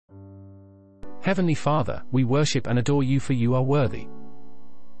Heavenly Father, we worship and adore you, for you are worthy.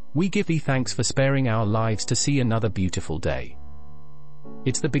 We give thee thanks for sparing our lives to see another beautiful day.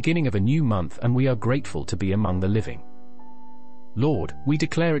 It's the beginning of a new month, and we are grateful to be among the living. Lord, we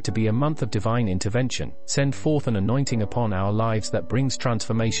declare it to be a month of divine intervention. Send forth an anointing upon our lives that brings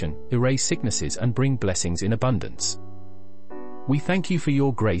transformation, erase sicknesses, and bring blessings in abundance. We thank you for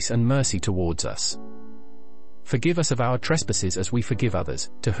your grace and mercy towards us. Forgive us of our trespasses as we forgive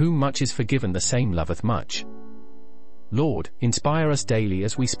others. To whom much is forgiven, the same loveth much. Lord, inspire us daily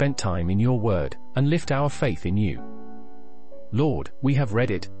as we spend time in your word, and lift our faith in you. Lord, we have read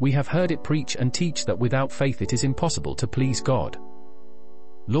it, we have heard it preach and teach that without faith it is impossible to please God.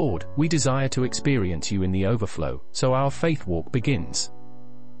 Lord, we desire to experience you in the overflow, so our faith walk begins.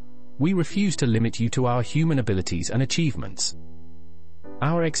 We refuse to limit you to our human abilities and achievements.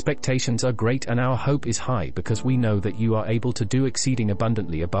 Our expectations are great and our hope is high, because we know that you are able to do exceeding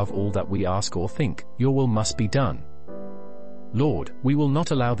abundantly above all that we ask or think. Your will must be done. Lord, we will not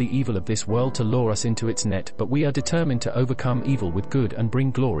allow the evil of this world to lure us into its net, but we are determined to overcome evil with good and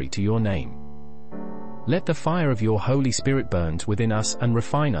bring glory to your name. Let the fire of your Holy Spirit burn within us and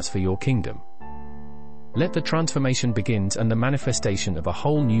refine us for your kingdom. Let the transformation begins and the manifestation of a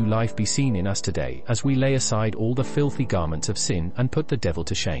whole new life be seen in us today, as we lay aside all the filthy garments of sin and put the devil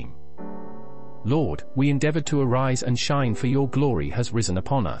to shame. Lord, we endeavored to arise and shine, for your glory has risen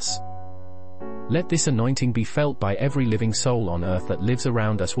upon us. Let this anointing be felt by every living soul on earth that lives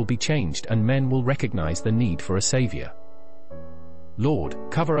around us will be changed, and men will recognize the need for a Savior. Lord,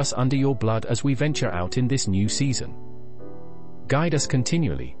 cover us under your blood as we venture out in this new season. Guide us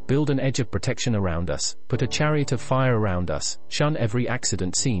continually, build an edge of protection around us, put a chariot of fire around us, shun every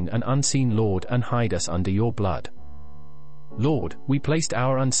accident seen and unseen, Lord, and hide us under your blood. Lord, we placed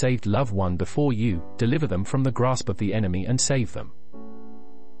our unsaved loved one before you. Deliver them from the grasp of the enemy and save them.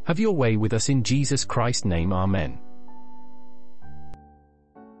 Have your way with us in Jesus Christ's name, Amen.